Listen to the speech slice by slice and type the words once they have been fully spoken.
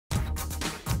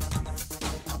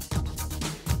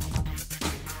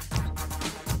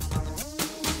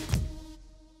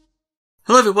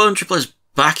Hello everyone, Triple is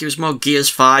back. It was more Gears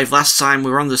 5. Last time we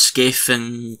were on the skiff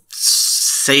and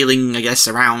sailing, I guess,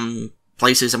 around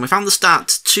places, and we found the start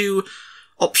to 2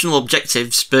 optional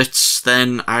objectives, but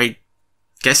then I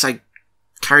guess I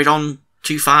carried on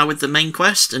too far with the main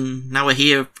quest, and now we're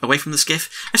here away from the skiff.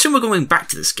 I assume we're going back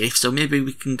to the skiff, so maybe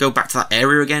we can go back to that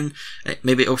area again.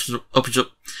 Maybe it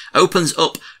opens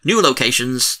up new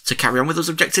locations to carry on with those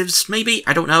objectives, maybe?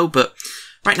 I don't know, but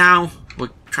right now we're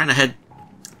trying to head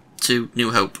to New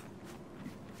Hope.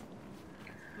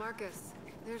 Marcus,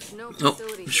 there's no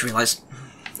facility. Oh, just realised.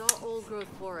 It's all old-growth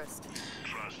forest.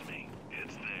 Trust me,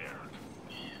 it's there.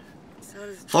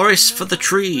 So Forest for the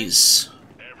trees.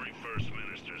 Every first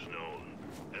minister's known,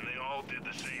 and they all did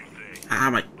the same thing. Ah,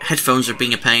 my headphones are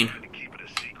being a pain. Tried to keep it a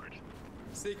secret.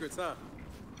 Secrets, huh?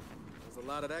 There's a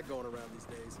lot of that going around these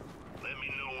days. Let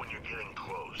me know when you're getting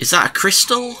close. Is that a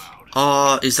crystal?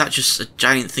 Or is that just a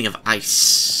giant thing of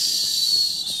ice?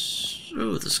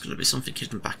 Oh, there's going to be something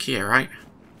hidden back here, right?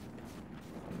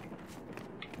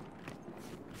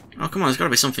 Oh, come on, there's got to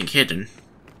be something hidden.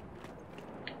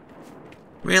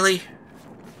 Really?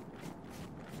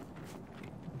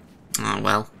 Oh,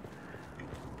 well.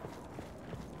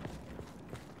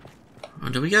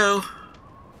 Where do we go?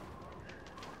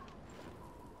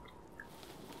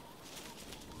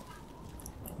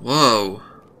 Whoa.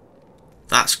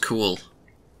 That's cool.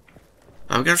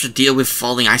 Are we going to have to deal with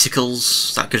falling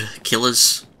icicles that could kill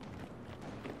us?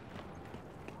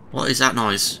 What is that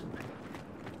noise?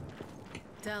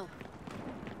 Del,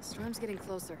 the storm's getting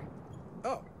closer.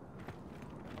 Oh.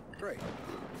 Great.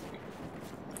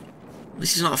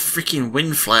 This is not a freaking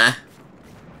wind flare.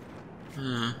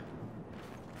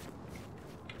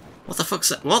 What the fuck's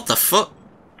that? What the fuck?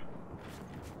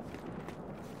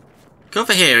 Go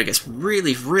over here, it gets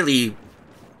really, really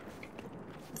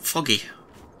foggy.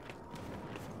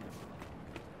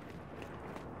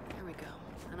 There we go.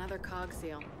 Another cog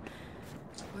seal.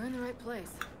 We're in the right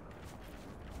place.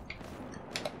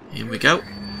 Here we go.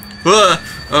 Whoa!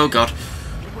 Oh god.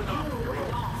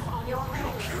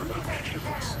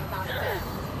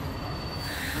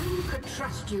 Who could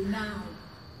trust you now?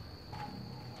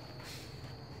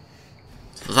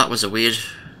 So that was a weird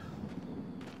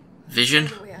vision.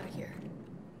 Get the way out of here.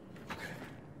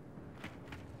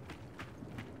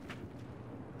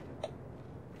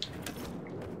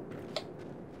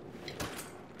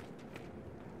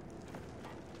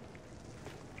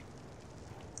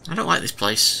 I don't like this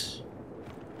place.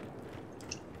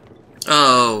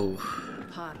 Oh.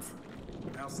 Pots.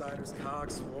 Outsiders,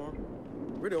 cogs, swarm.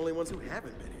 We're the only ones who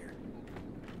haven't been here.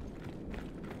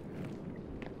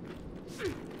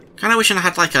 Kinda wishing I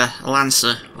had like a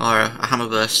lancer or a hammer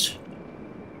burst.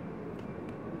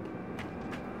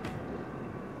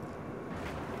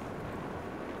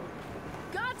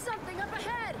 Got something up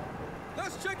ahead!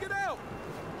 Let's check it out!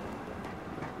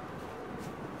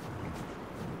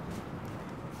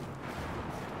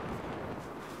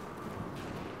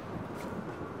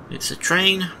 It's a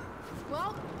train.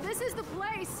 Well, this is the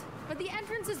place, but the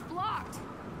entrance is blocked.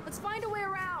 Let's find a way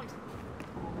around.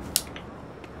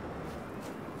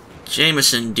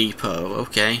 Jameson Depot,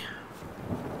 okay.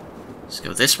 Let's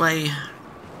go this way.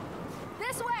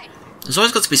 This way! There's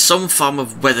always got to be some form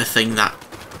of weather thing that...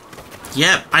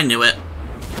 Yep, I knew it.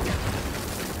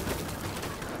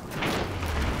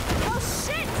 Oh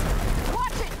shit!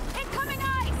 Watch it! Incoming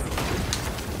ice!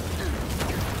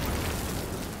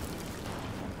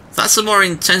 That's a more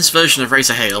intense version of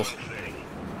Razor Hail. Thing.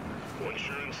 Once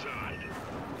you're inside,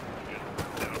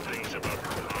 now things about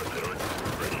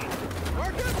ready.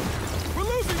 Marcus! We're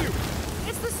losing you!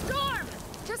 It's the storm!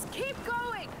 Just keep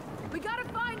going! We gotta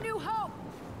find New Hope!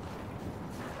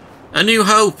 A New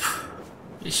Hope!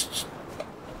 It's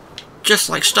just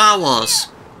like Star Wars.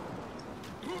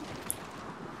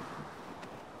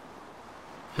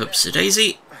 Oopsie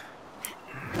daisy.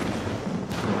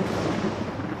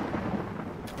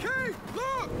 Kate,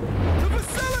 look! The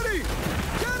facility!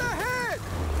 Get ahead!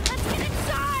 Let's get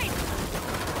inside!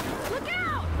 Look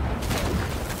out!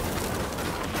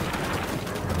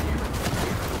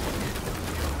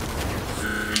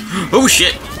 Oh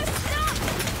shit! Gotta stop!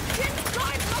 Jim's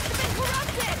drive must have been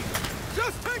corrupted!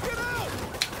 Just take it out!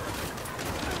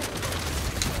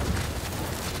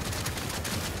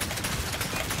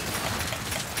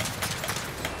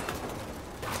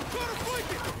 Gotta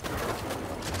flank it!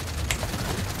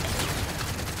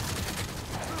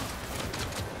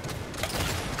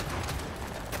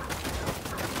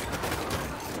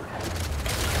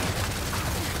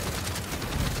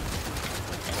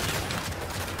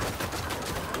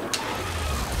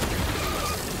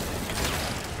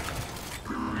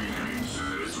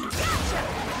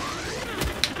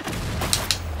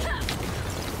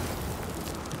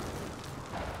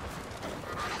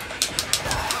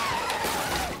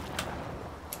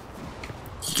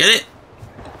 You get it?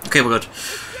 Okay, we're good.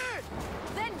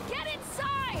 Then get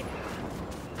inside!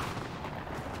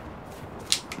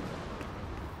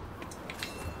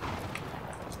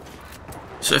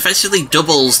 So it effectively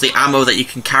doubles the ammo that you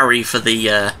can carry for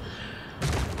the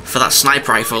for that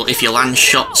sniper rifle if you land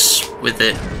shots with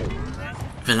it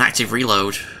with an active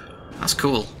reload. That's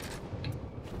cool.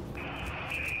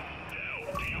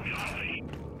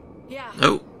 Yeah.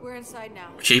 Oh, We're inside now.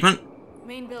 achievement.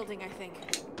 Main building, I think.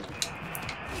 Alright,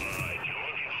 you're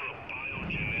looking for a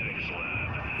biogenetics lab.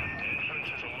 Entrance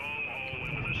is a long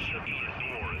hallway with a circular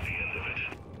door at the end of it.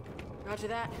 Roger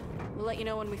that. We'll let you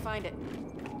know when we find it.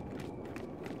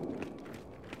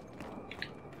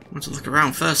 I want to look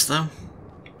around first, though.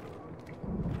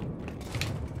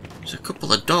 There's a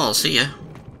couple of doors here.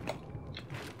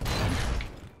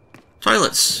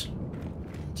 Toilets.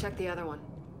 Check the other one.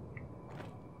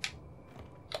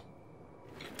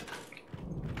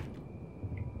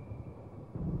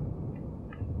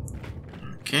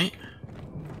 Okay.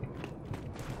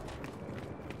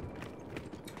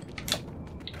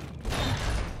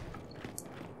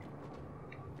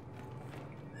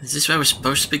 Is this where we're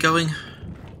supposed to be going?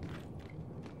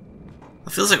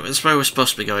 It feels like it's where we're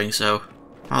supposed to be going, so...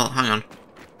 Oh, hang on.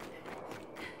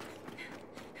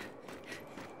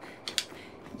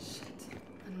 Shit.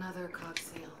 Another cog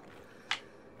seal.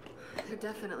 They're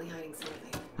definitely hiding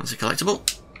something. That's a collectible.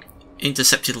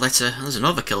 Intercepted letter. There's an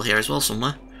overkill here as well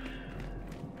somewhere.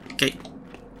 Okay.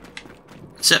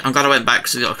 So, I'm glad I went back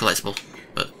because we got a collectible.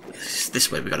 But it's this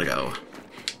way we gotta go.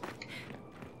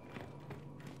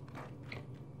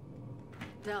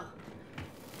 Del,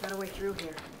 got a way through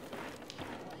here.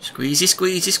 Squeezy,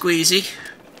 squeezy, squeezy.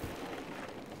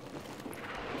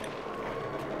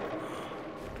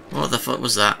 What the fuck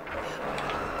was that?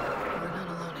 We're not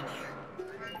alone in here.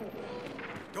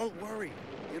 Don't worry,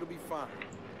 it'll be fine.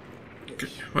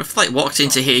 What if, like, walked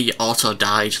into here, your auto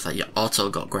died, like your auto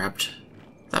got grabbed?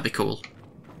 That'd be cool.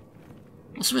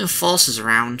 What's some enforcers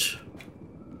around?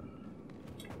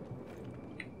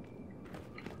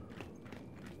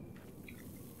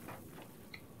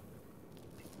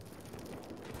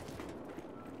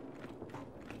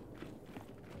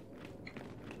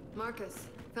 Marcus,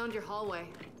 found your hallway.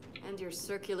 And your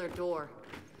circular door.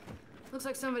 Looks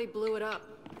like somebody blew it up.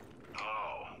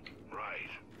 Oh, right.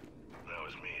 That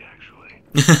was me, actually.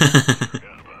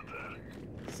 Forgot about that.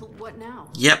 So what now?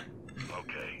 Yep.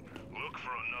 Okay, look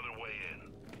for another way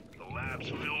in. The lab's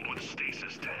filled with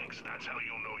stasis tanks. That's how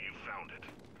you'll know you found it.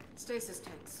 Stasis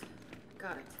tanks.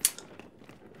 Got it.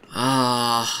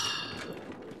 Are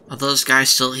those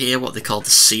guys still here? What they called the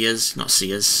Seers? Not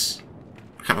Seers.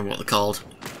 I can't remember what they're called.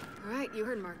 Alright, you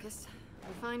heard Marcus.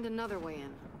 We'll find another way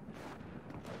in.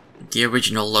 The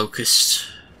original Locust.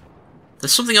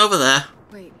 There's something over there.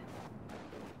 Wait.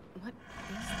 What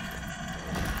is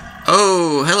that?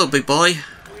 Oh, hello, big boy.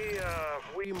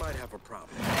 We might have a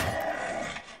problem.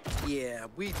 Yeah,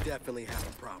 we definitely have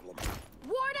a problem.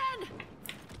 Warden!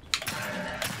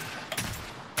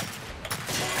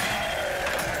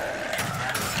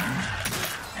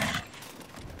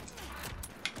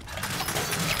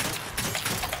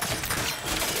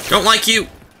 Don't like you.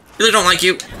 Really don't like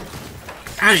you.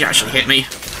 How did you actually hit me?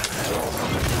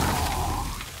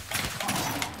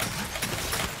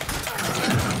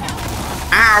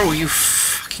 Ow, you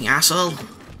fucking asshole.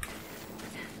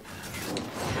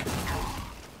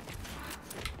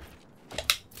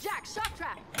 Jack, shock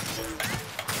trap!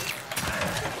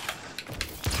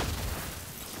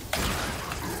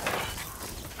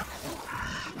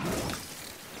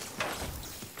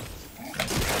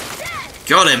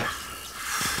 Got him.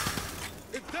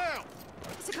 It's down!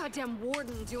 What's the goddamn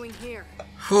warden doing here?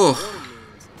 Whew. Warning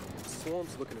means the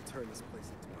swarm's looking to turn this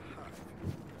place into a hive.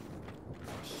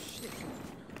 Shit.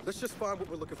 Let's just find what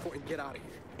we're looking for and get out of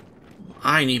here.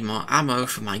 I need more ammo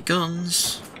for my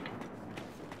guns.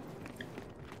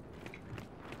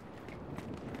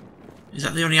 Is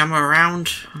that the only ammo around?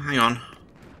 Hang on.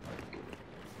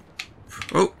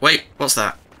 Oh, wait, what's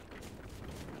that?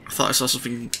 I thought I saw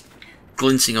something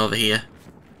glinting over here.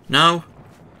 No?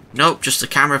 Nope, just the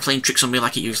camera playing tricks on me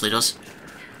like it usually does.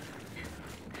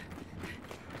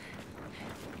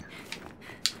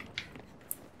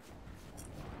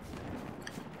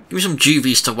 Give me some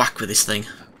juvies to whack with this thing.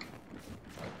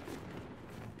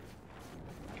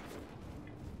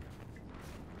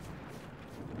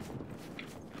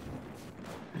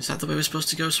 Is that the way we're supposed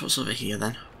to go? So what's over here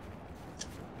then?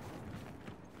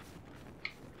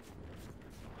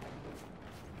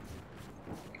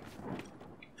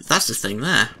 That's the thing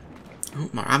there. Oh,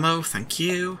 more ammo, thank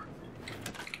you.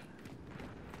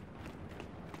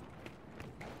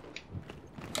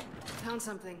 Found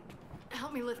something.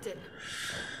 Help me lift it.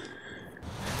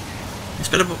 This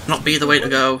better not be the way to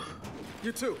go.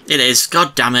 You too. It is.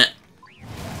 God damn it.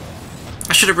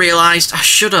 I should have realised. I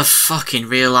should have fucking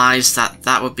realised that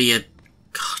that would be a...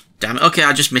 God damn it. Okay,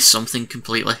 I just missed something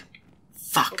completely.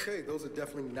 Fuck. Okay, those are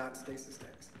definitely not stasis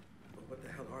tanks. But what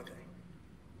the hell are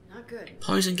they? Not good.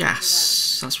 Poison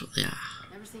gas. That's what they are.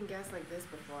 Never seen gas like this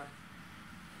before.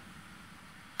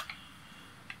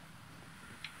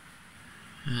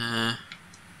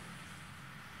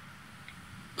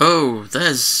 Oh,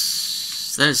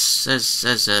 there's a...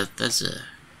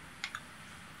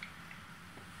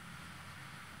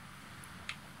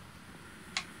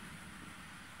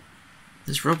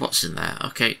 There's robots in there,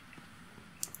 okay.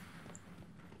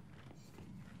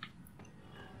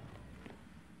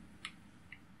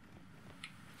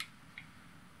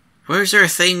 Where is there a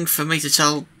thing for me to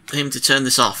tell him to turn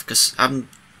this off? Because I'm...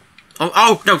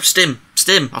 Oh, no, stim,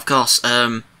 of course.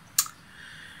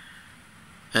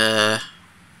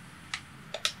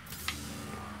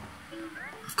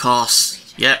 Of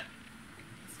course, yep.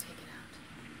 Let's take it out.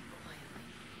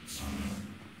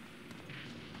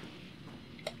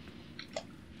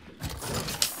 Quietly.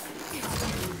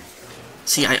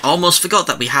 See, I almost forgot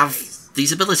that we have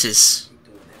these abilities.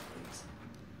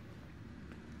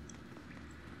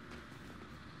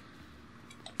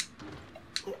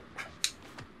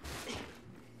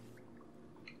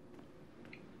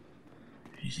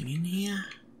 Anything in here?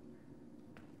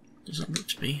 Doesn't look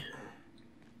to be.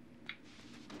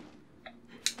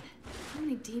 How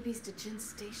many DBs did Jin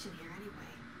station here anyway?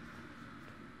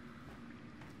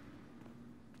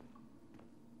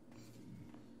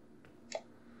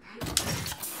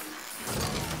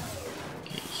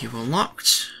 Get you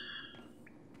unlocked.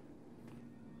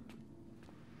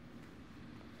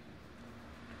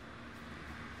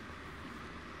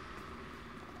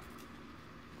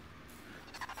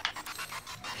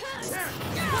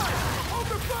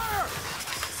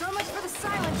 So much for the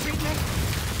silent treatment.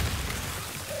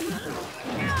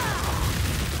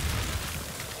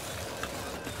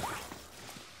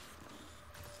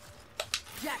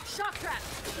 Jack, shock trap.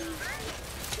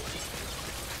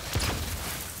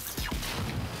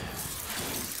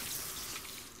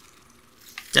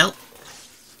 Del,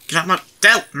 get out my...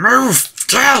 Del, move!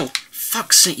 Del!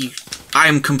 Fuck's sake, you... I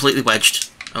am completely wedged.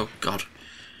 Oh, God.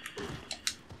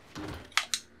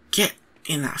 Get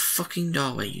in that fucking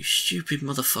doorway, you stupid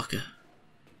motherfucker.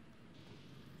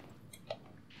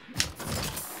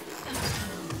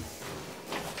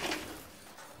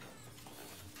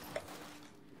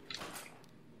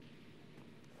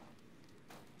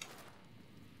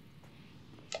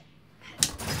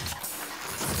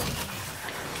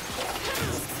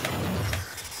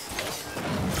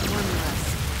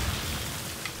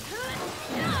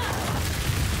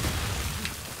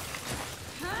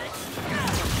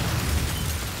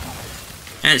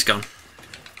 And it's gone.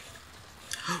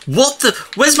 What the?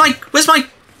 Where's my? Got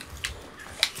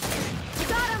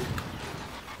him.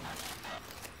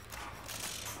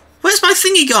 Where's my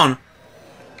thingy gone?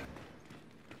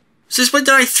 Since when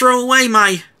did I throw away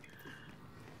my...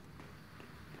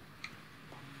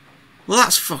 Well,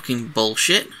 that's fucking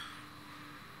bullshit.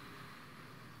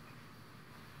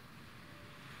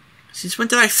 Since when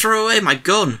did I throw away my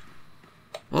gun?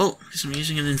 Well, because I'm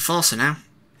using an enforcer now.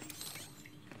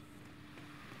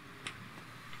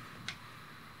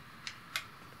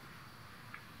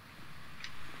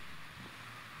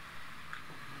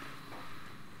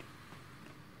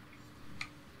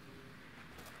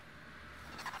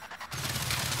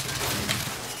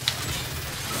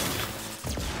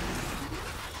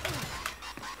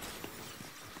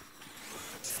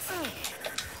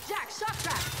 Jack, shock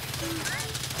trap.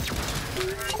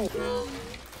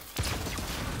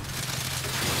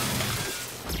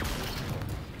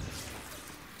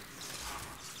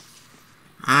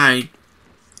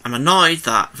 I'm annoyed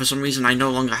that for some reason I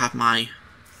no longer have my...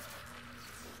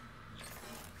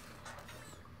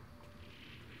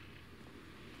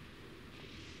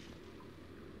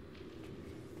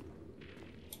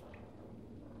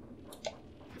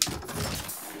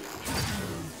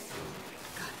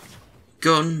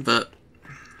 gun, but...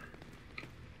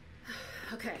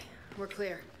 Okay, we're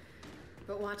clear.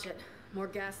 But watch it. More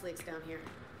gas leaks down here.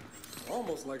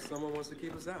 Almost like someone wants to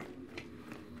keep us out.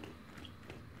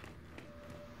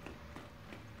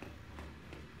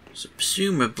 So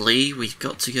presumably we've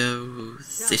got to go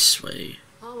this way.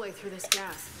 Hallway through this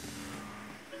gas.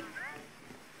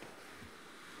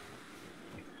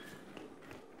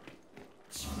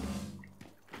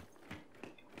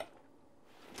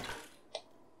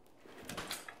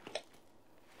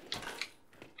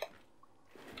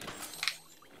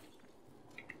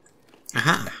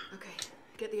 Aha. Okay,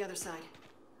 get at the other side.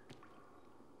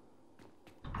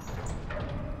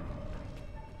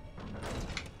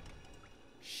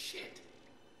 Shit.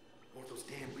 More of those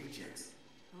damn rejects.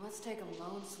 Well, let's take them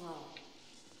low and slow.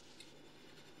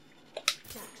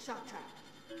 Jack, shock trap.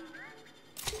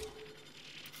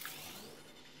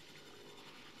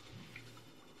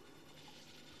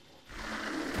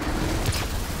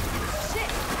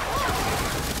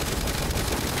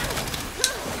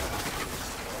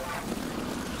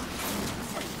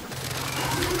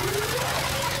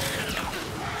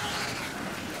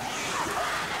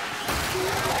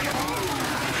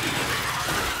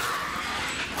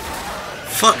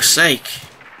 Fuck's sake.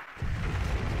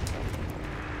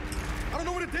 I don't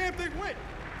know where the damn thing went.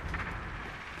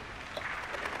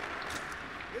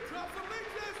 It dropped some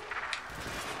leeches.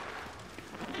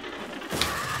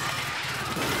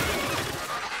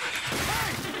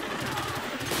 Hey!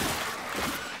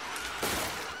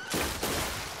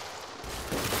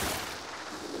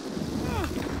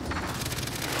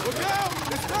 Look out!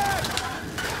 It's dead!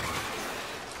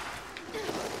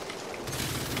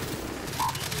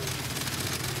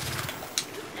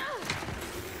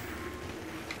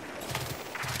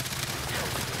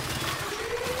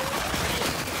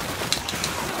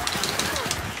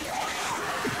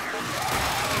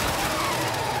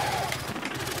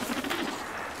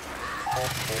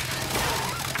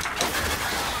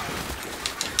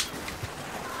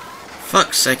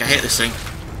 Fuck's sake, I hate this thing.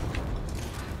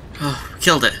 Oh,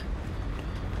 killed it.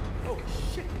 Oh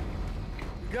shit!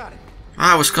 You got it.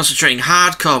 I was concentrating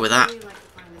hardcore with that. I'd like to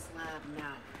find this lab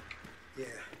now.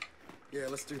 Yeah,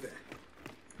 let's do that.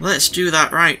 Let's do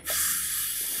that right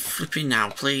flipping now,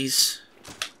 please.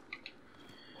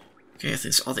 Okay, I think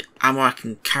it's all the ammo I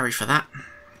can carry for that.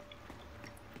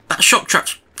 That shock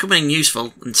trap's coming in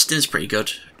useful, and still pretty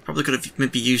good. Probably could have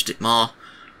maybe used it more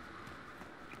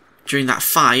during that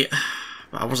fight,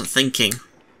 but I wasn't thinking.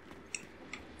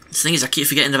 The thing is, I keep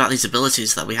forgetting about these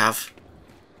abilities that we have.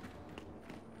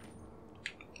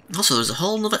 Also, there's a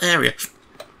whole other area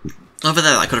over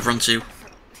there that I could have run to.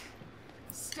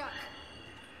 Stuck.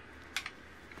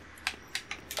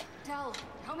 Del,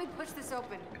 help me push this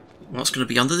open. What's going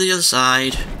to be under the other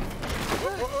side?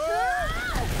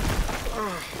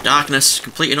 Darkness,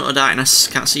 complete and utter darkness.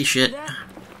 Can't see shit. That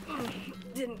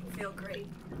didn't feel great.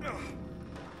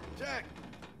 Jack,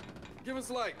 give us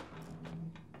light.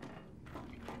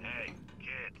 Hey,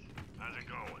 kids, how's it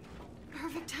going?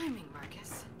 Perfect timing,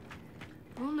 Marcus.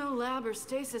 Well, no lab or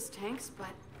stasis tanks,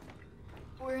 but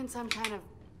we're in some kind of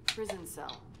prison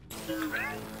cell. You're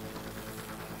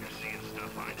seeing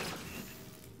stuff I never did.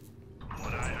 From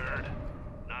what I heard,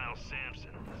 Niall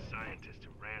Sampson, the scientist who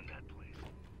ran that place,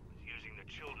 was using the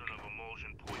children of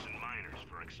emulsion poison miners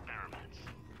for experiments.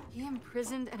 He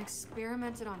imprisoned and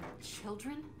experimented on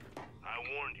children? I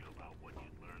warned you about what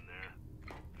you'd learn there.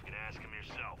 You can ask him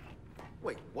yourself.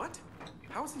 Wait, what?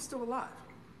 How is he still alive?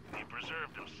 He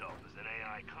preserved himself as an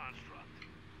AI construct.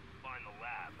 Find the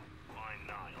lab, find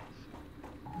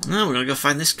Niles. No, we're gonna go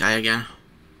find this guy again.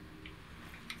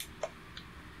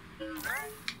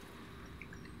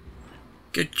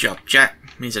 Good job, Jack.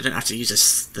 Means I didn't have to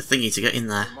use the thingy to get in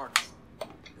there. Marcus,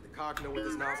 did the cog know what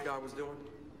this Niles guy was doing?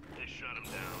 They shut him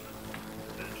down.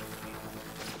 Eventually.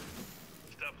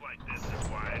 Stuff like this is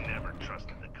why I never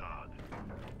trusted the cog.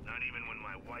 Not even when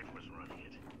my wife was running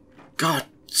it. God,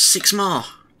 6 more.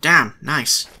 Damn,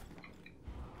 nice.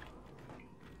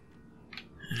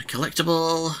 And a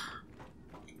collectible.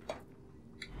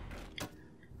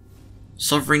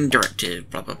 Sovereign directive.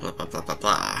 Blah blah blah blah blah blah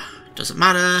blah. Doesn't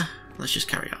matter. Let's just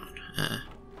carry on.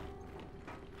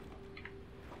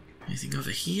 Anything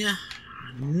over here?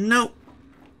 Nope.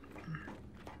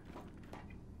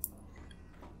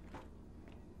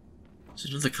 There's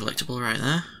another collectible right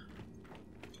there.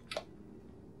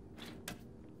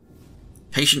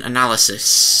 Patient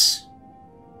analysis.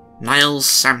 Niles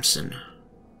Sampson.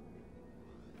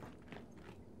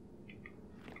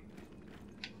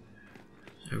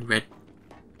 A red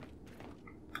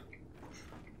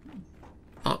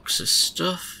box of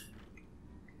stuff.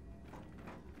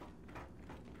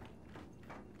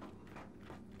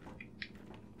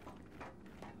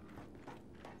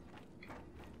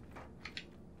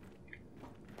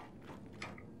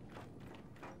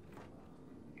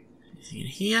 Anything in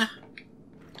here?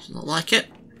 Doesn't look like it.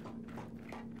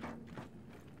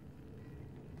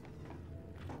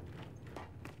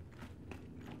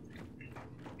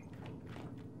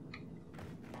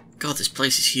 God, this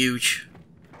place is huge.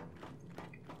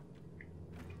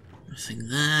 Nothing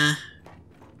there.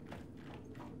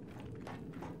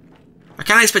 I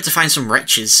can't expect to find some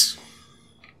wretches.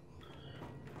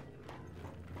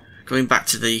 Going back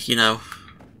to the, you know,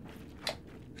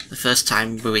 first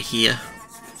time we were here.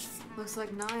 Looks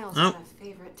like Niles Oh. had a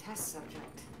favorite test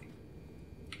subject.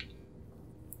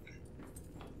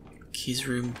 Keys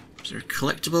room. Is there a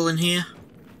collectible in here?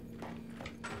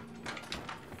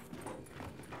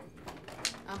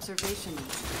 Observation.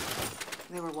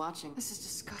 They were watching. This is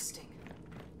disgusting.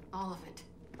 All of it.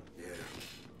 Yeah.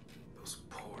 Those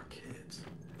poor kids.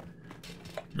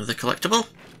 Another collectible?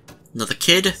 Another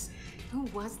kid? Who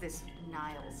was this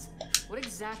Niles? What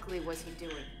exactly was he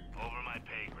doing? Over my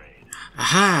pay grade.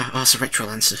 Aha! Oh, that's a retro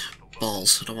lancer.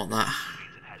 Balls. I don't want that. Means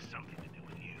it has something to do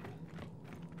with you.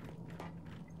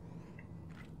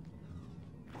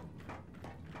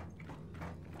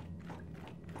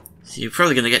 So you're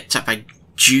probably going to get tapped by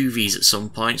juvies at some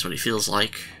point, is what it feels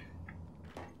like.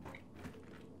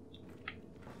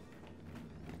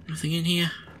 Nothing in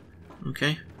here?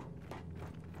 Okay.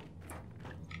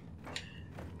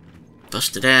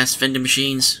 Busted ass vending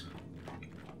machines.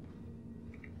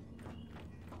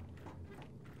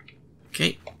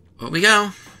 Okay, up we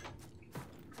go.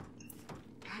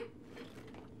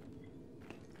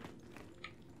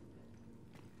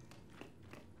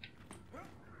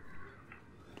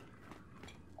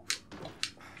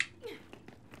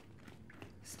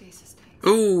 Stasis tank.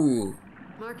 Ooh,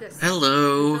 Marcus.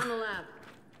 hello. From the lab.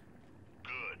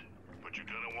 Good. But you're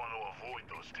gonna want to avoid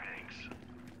those tanks.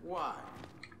 Why?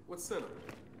 What's in them?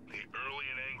 The early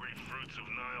and angry fruits of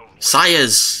Niles.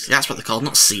 Sires. That's what they're called,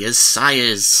 not seers.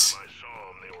 Sires. Last time I saw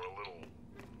them, they were a little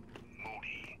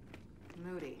moody.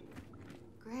 Moody.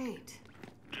 Great.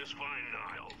 Just find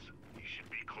Niles. He should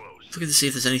be close. Looking to see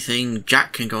if there's anything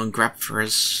Jack can go and grab for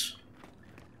us.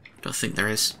 Don't think there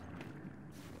is.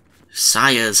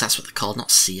 Sires, that's what they're called,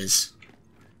 not seers.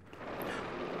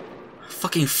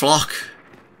 Fucking flock.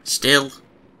 Still.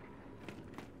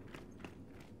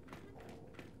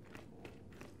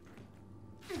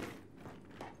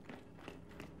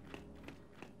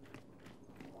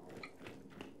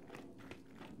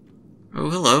 Oh,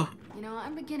 hello. You know,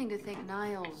 I'm beginning to think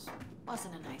Niles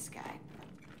wasn't a nice guy.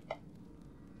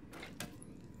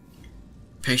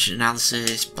 Patient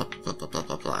analysis, blah blah blah blah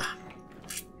blah blah.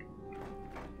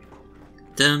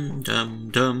 Dum dum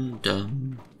dum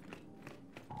dum.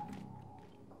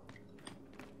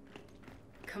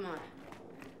 Come on.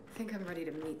 I think I'm ready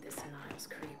to meet this Niles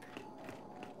creep.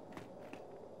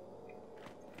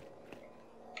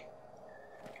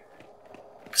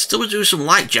 Still do some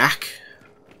light, Jack.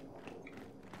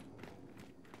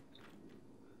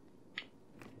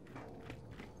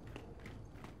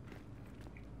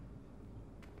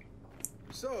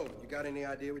 So, you got any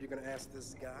idea what you're gonna ask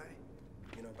this guy?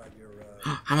 You know, about your,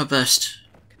 Hammer burst.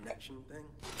 connection thing?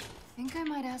 I think I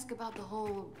might ask about the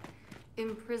whole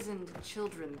imprisoned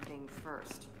children thing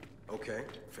first. Okay,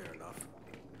 fair enough.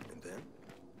 And then?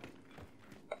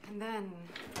 And then...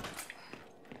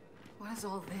 what does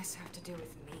all this have to do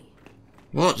with me?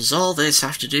 What does all this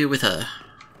have to do with her?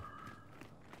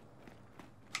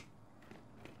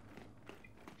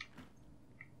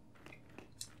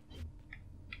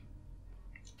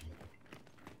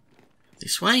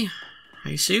 This way,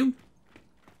 I assume?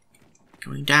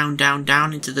 Going down, down,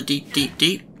 down into the deep, deep,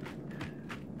 deep.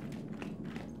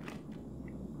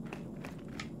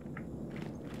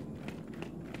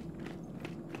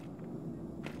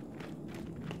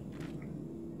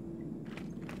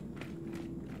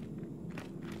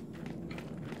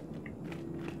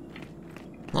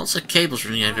 Lots of cables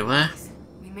running everywhere.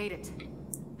 We made it.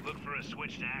 Look for a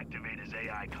switch to activate his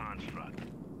AI construct.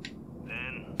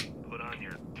 Then, put on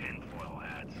your tinfoil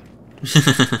hats.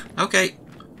 Okay.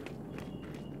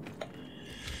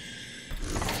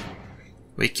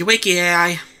 Wakey wakey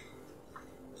AI.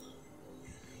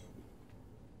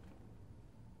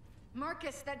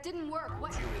 Marcus, that didn't work.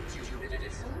 What?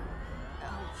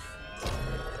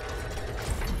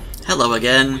 Hello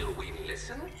again. Will we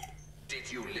listen?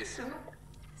 Did you listen?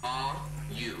 Are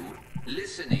you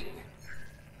listening?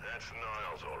 That's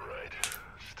Niles, all right.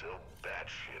 Still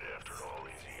batshit after all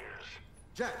these years.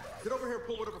 Jack, get over here and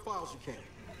pull whatever files you can.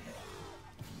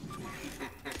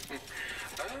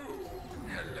 Oh,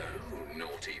 hello,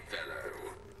 naughty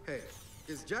fellow. Hey,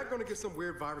 is Jack gonna get some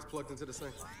weird virus plugged into this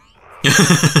thing?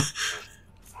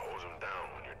 Hose him down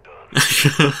when you're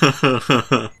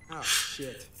done. Oh,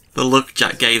 shit. The look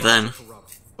Jack gave then.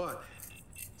 Corrupt, but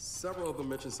several of them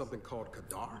mentioned something called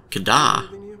Kadar. Kadar.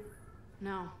 Anything you?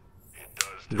 No. It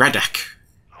does. Redek.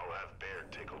 I'll have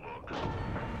Baird take a look.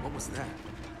 What was that?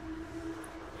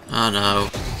 Oh no.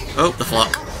 Oh, the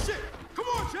flock. Oh, shit! Come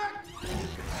on, Jack!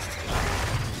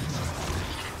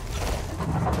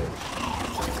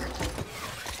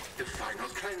 The final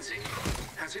cleansing.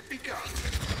 Has it begun?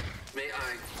 May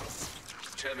I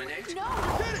Terminate? No!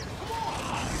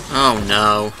 Oh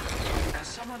no. As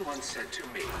someone once said to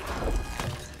me,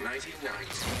 nighty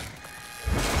night.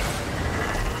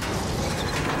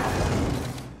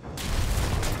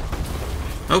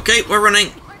 Okay, we're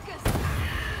running. Marcus!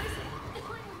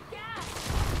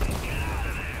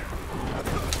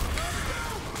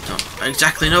 Don't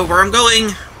exactly know where I'm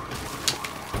going.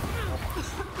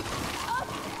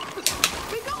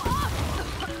 We go up!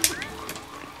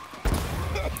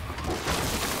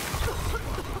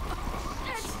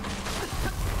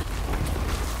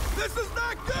 This is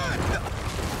not good!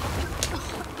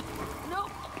 No,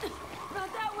 not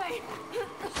that way.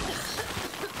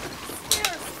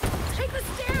 Stairs! Take the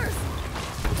stairs!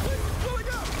 Pulling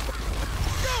up!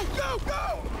 Go, go, go!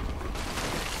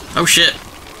 Oh shit.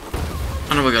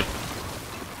 I know we're good.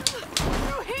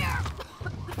 Through here!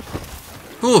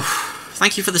 Ooh,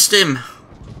 thank you for the stim.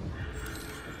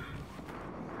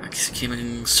 That came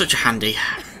in such a handy.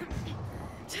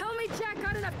 Tell me Jack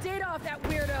got enough data off that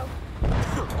weirdo.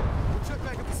 We'll check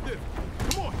back at the skiff.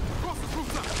 Come on, cross the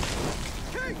rooftop.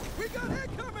 Kate, we got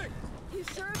incoming! You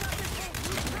sure about this whole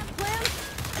rooftop plan?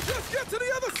 Just get to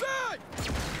the other side!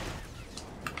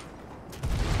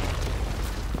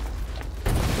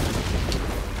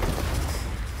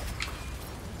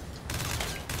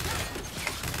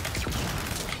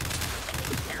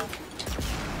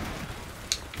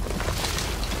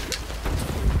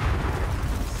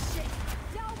 Shit!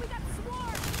 Dell, we got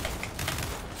swarmed!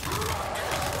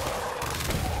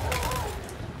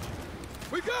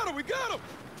 We got him, we got him!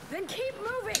 Then keep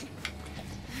moving!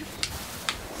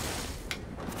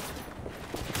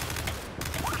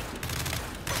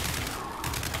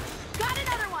 Got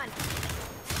another one!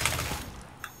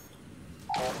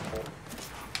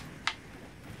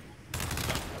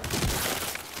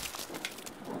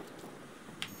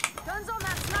 Guns on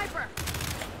that sniper!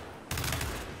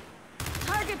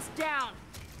 Target's down!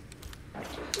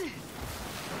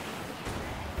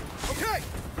 Okay,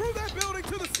 through that building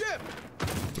to the skiff!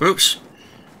 Oops.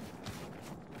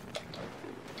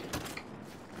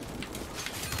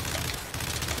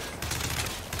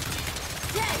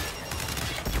 Dead!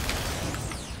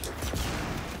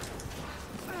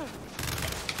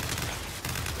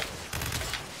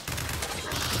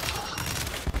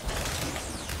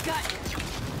 Got it!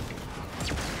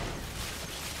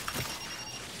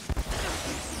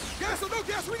 Gas or no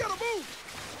gas, we gotta move!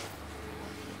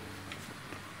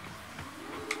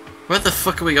 Where the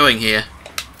fuck are we going here?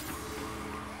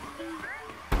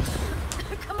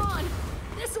 Come on!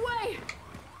 This way!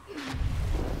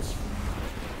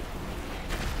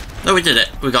 No, we did it.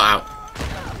 We got out.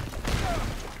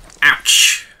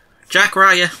 Ouch. Jack, where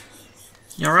are you?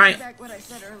 You alright? Back what I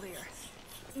said earlier.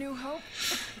 New hope?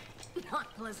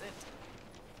 Not pleasant.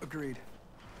 Agreed.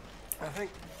 I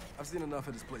think I've seen enough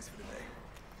of this place for today.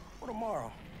 Or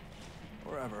tomorrow.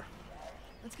 Or ever.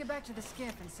 Let's get back to the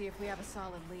skiff and see if we have a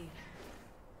solid lead.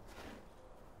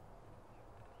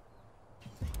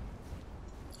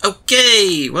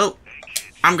 Okay, well,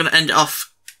 I'm going to end it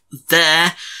off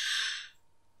there.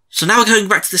 So now we're going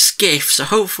back to the skiff, so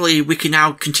hopefully we can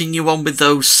now continue on with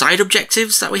those side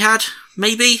objectives that we had,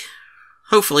 maybe?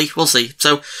 Hopefully, we'll see.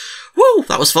 So, woo,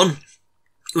 that was fun.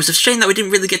 It was a shame that we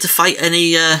didn't really get to fight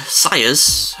any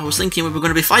sires. I was thinking we were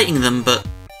going to be fighting them, but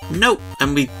nope.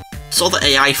 And we saw the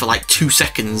AI for like 2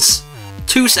 seconds.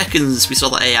 2 seconds we saw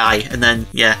the AI, and then,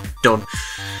 yeah, done.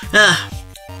 But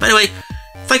anyway,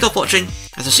 thank you all for watching,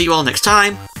 as I'll see you all next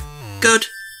time.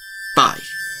 Goodbye.